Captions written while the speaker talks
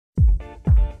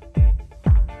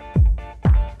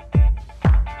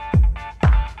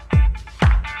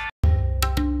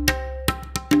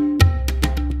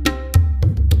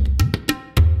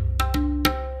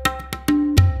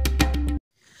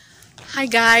Hi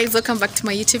guys, welcome back to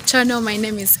my YouTube channel. My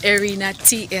name is Erinah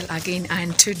TL again,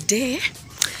 and today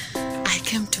I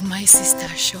came to my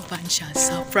sister's shop and she has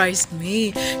surprised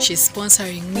me. She's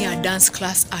sponsoring me a dance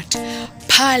class at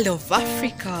Pearl of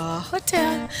Africa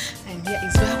Hotel, and here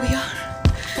is where we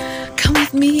are. Come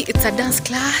with me, it's a dance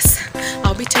class.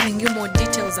 I'll be telling you more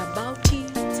details about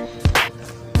it.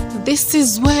 This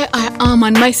is where I am,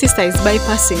 and my sister is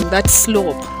bypassing that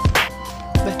slope,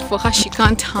 but for her she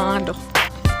can't handle.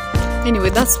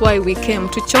 Anyway, that's why we came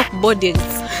to chop bodies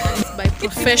by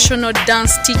professional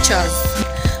dance teachers.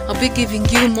 I'll be giving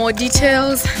you more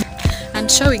details and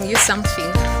showing you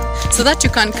something so that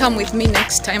you can come with me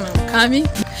next time I'm coming,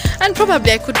 and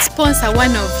probably I could sponsor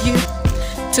one of you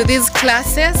to these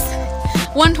classes.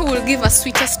 One who will give a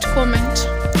sweetest comment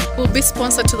will be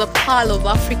sponsored to the Pearl of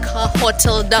Africa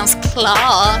Hotel dance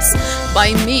class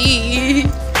by me.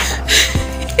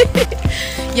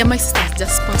 Yeah, my sister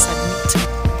just sponsored me too.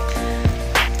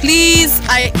 Please,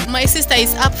 my sister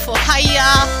is up for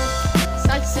hire.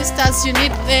 Such sisters, you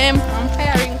need them. I'm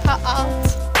hiring her out.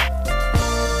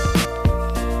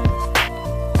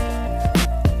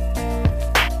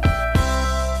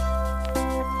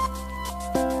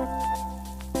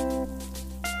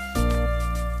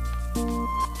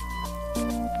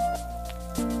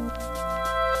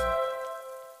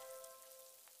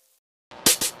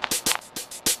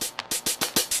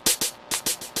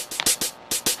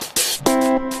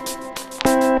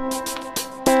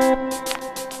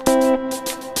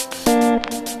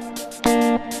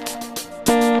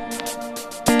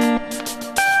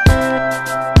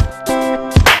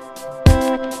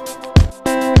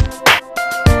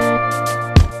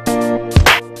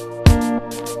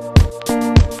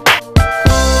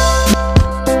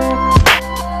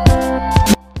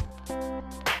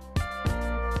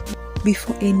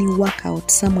 Before any workout,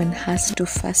 someone has to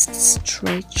first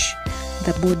stretch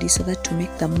the body so that to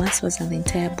make the muscles and the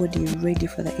entire body ready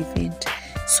for the event.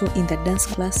 So in the dance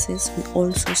classes, we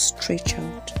also stretch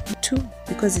out too,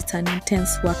 because it's an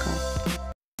intense workout.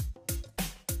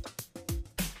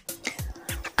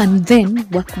 And then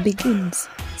work begins.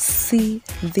 See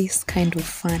this kind of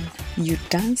fun. You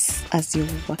dance as you're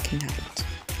working out.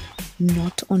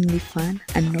 Not only fun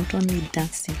and not only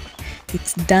dancing.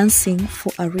 It's dancing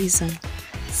for a reason.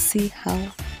 See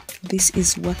how this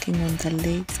is working on the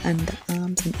legs and the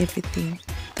arms, and everything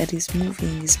that is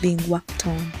moving is being worked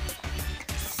on.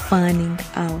 Fanning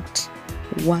out,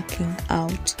 working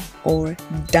out, or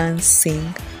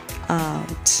dancing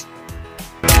out.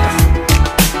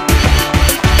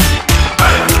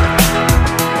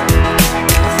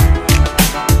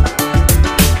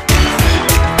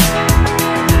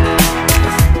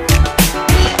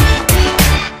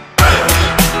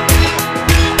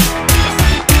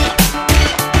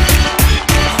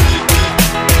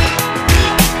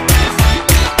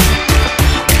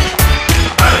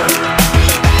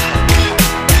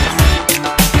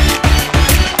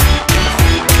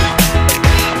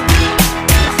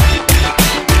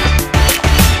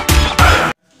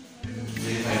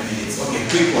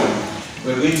 Quick one.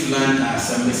 We're going to learn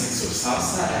some basics of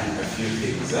salsa and a few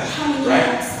things,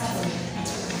 right?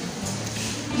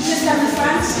 Just have the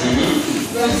front.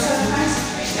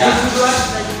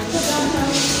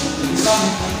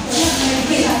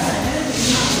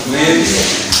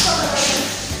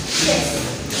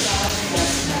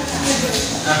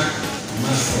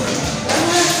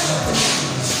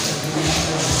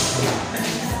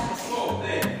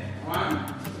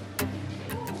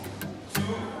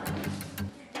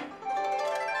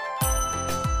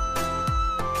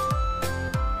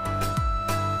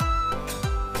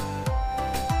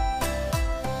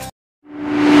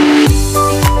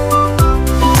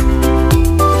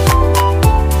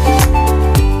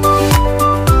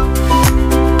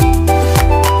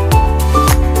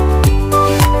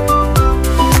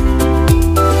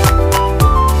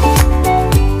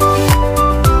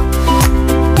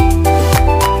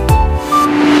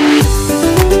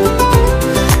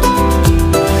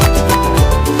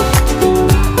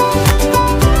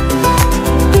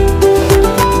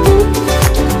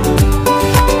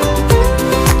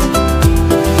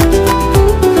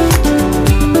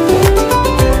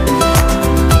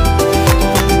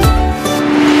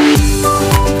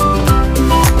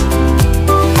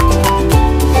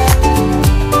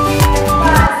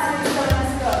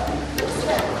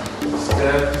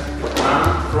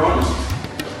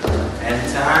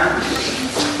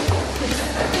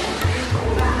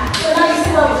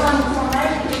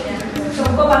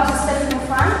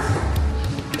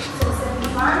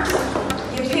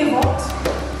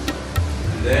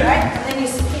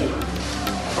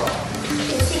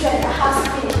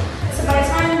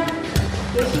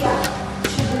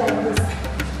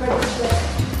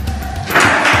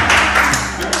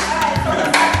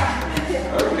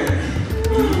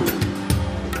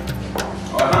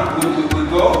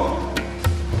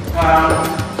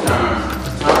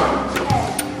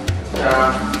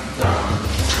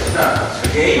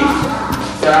 Again.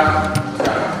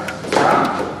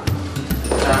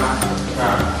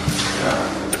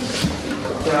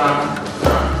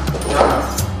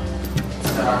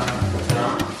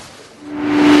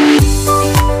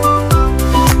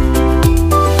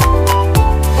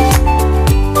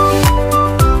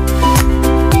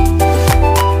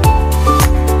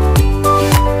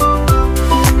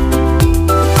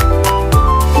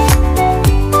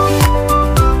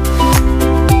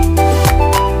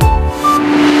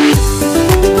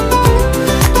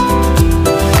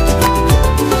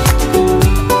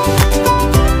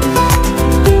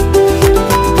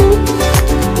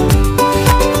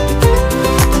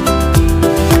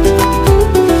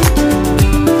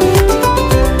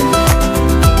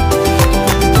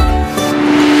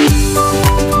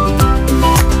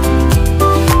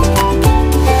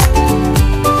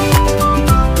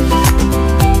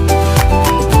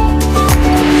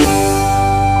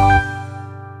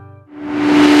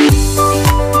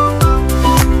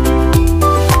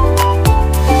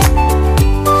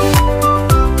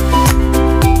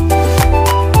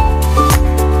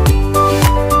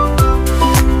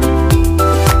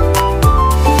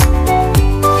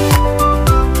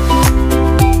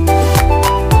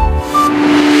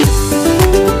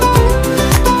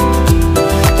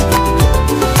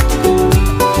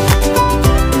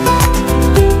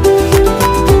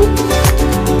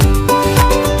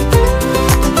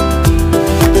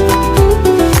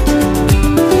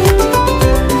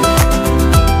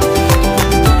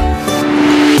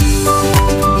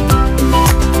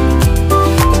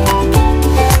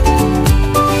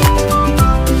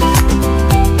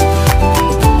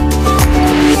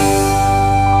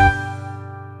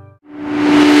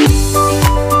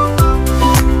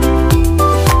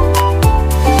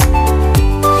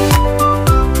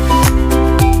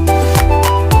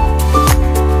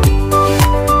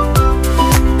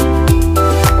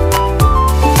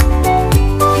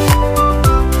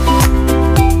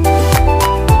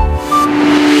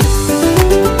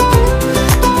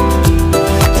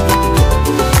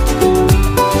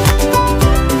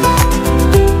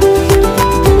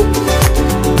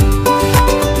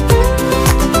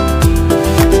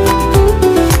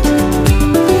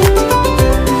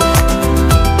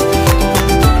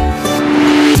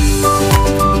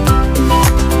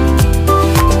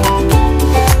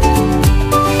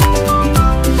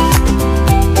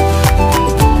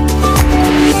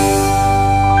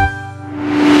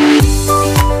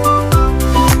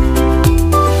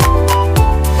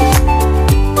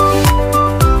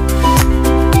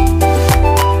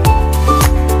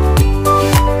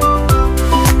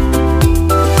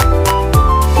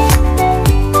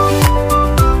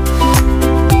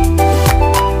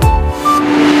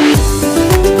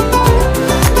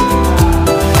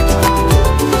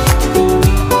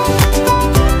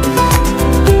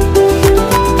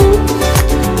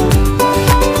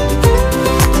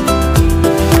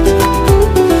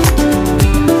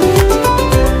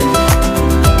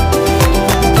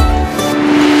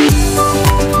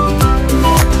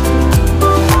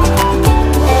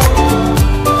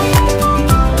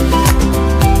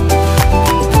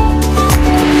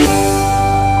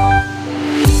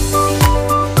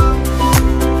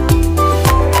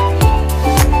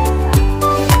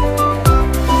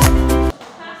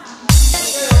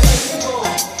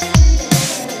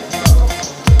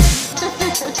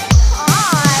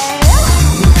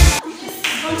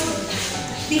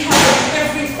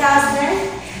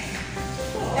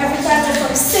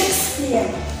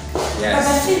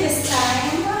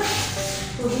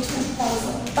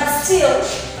 still,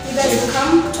 you guys will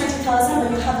come 20,000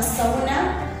 when you have a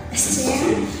sauna, a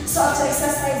steam. So after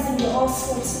exercising, you're all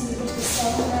sweating, you go to the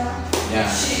sauna. Yeah.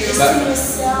 You see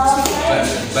yourself.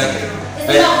 But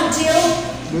it's not a deal.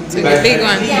 It's a big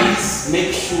one. Please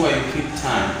make sure you keep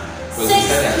time. 6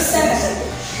 to 7.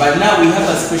 But now we have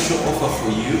a special offer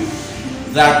for you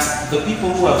that the people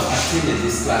who have attended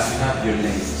this class, you have your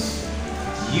names.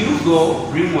 You go,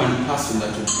 bring one person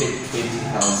that will pay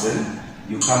 20,000.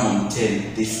 You come on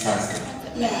 10 this Thursday.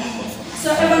 Yeah.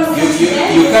 So everyone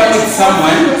you come with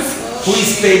someone who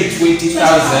is paying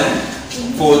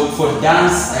 20,000 for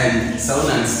dance and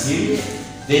sauna and steam.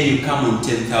 Then you come on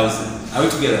 10,000. Are we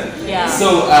together? Yeah.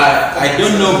 So I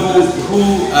don't know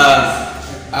who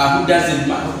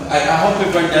doesn't. I hope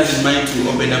everyone doesn't mind to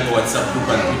open up a WhatsApp group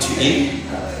and put you in,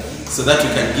 so that we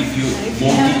can give you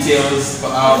more details for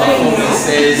our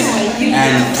performances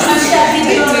and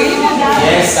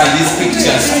yes, and these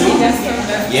pictures too.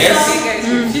 Yes.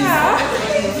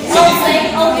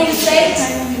 all being said,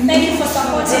 thank you for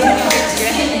supporting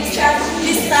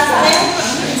this Thursday,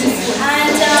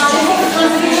 and we hope to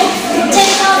continue.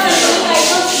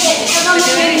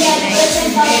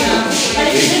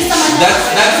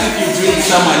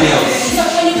 someone else. So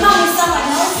when you come with someone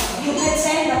else, you pay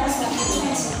 10, the person will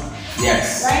pay 20.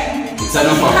 Yes. Right? It's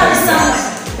an offer Have for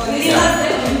someone.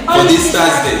 yeah. For this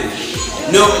Thursday.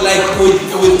 No, like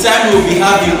with time we'll be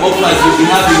having offers, we'll be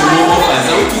having more offers.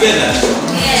 Are we together?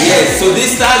 Yes. So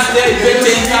this Thursday, you pay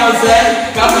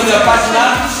 10,000, come with a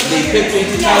partner, they pay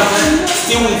 20,000,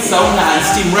 still with sauna and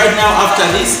steam. Right now, after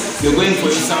this, you're going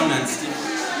for your sauna and steam.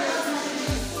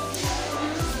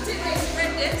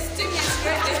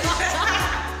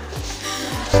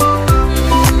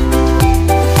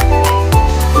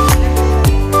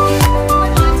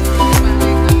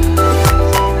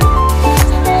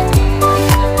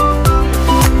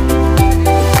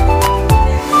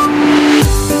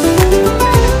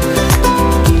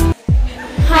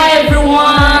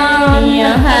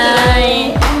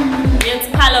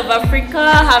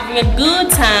 Having a good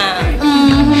time.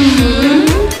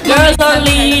 Girls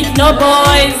only, no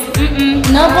boys.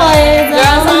 No boys.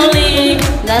 Girls only.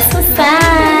 That's what's up.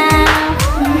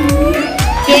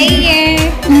 Yeah.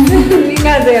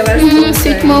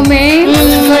 Sweet moments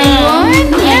going on.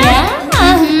 Yeah.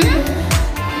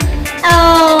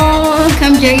 Oh,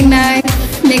 come join us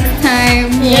next time.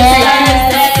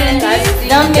 Yes.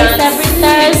 Don't miss every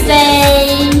Thursday.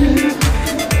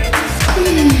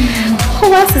 Who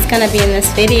else is gonna be in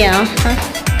this video? Huh?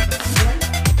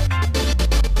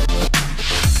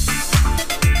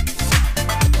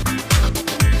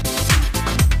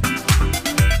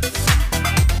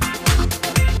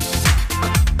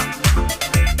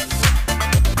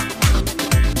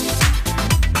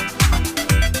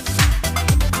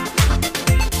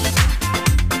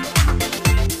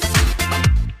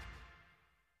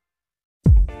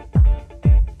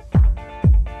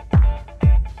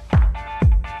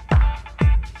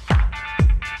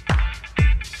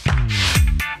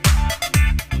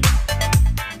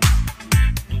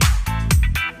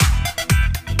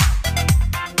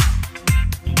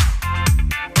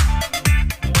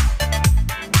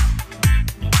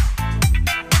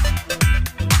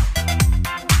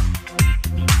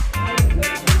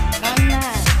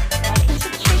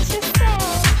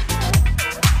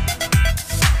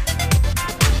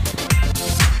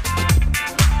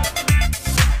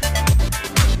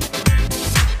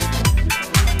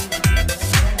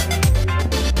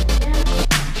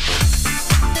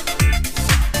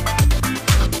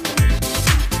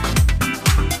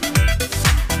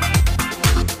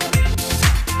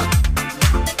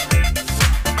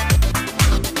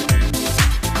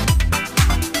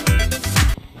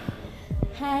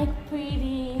 Hi,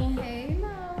 pretty. Hey,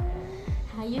 Mom.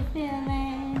 How you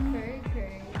feeling? Very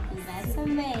great. That's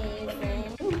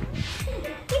amazing.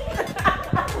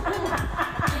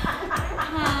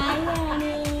 Hi,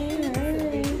 honey.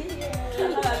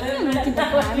 Look at the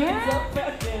camera.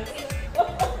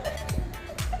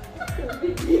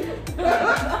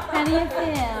 How do you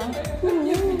feel?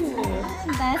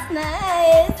 Ooh, that's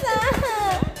nice.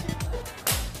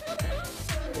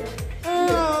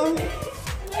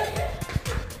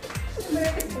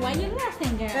 Why you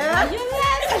laughing, girl? Why you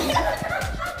laughing?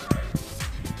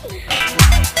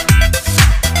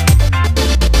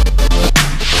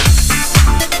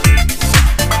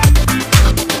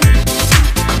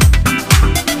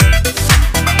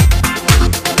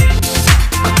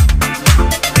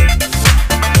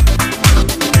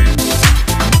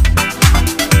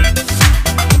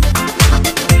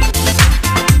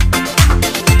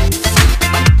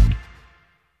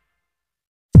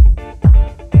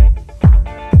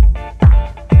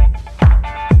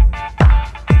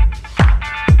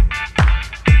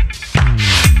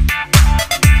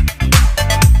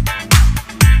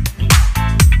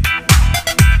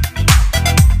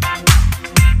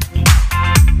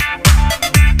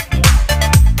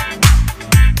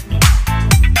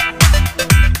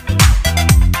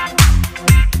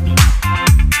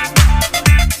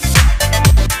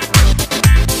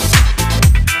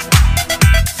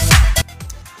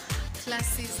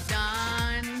 Class is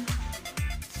done.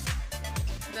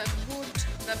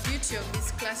 The beauty of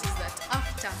this class is that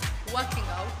after working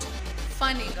out,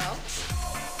 funning out,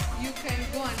 you can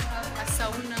go and have a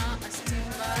sauna, a steam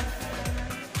bath,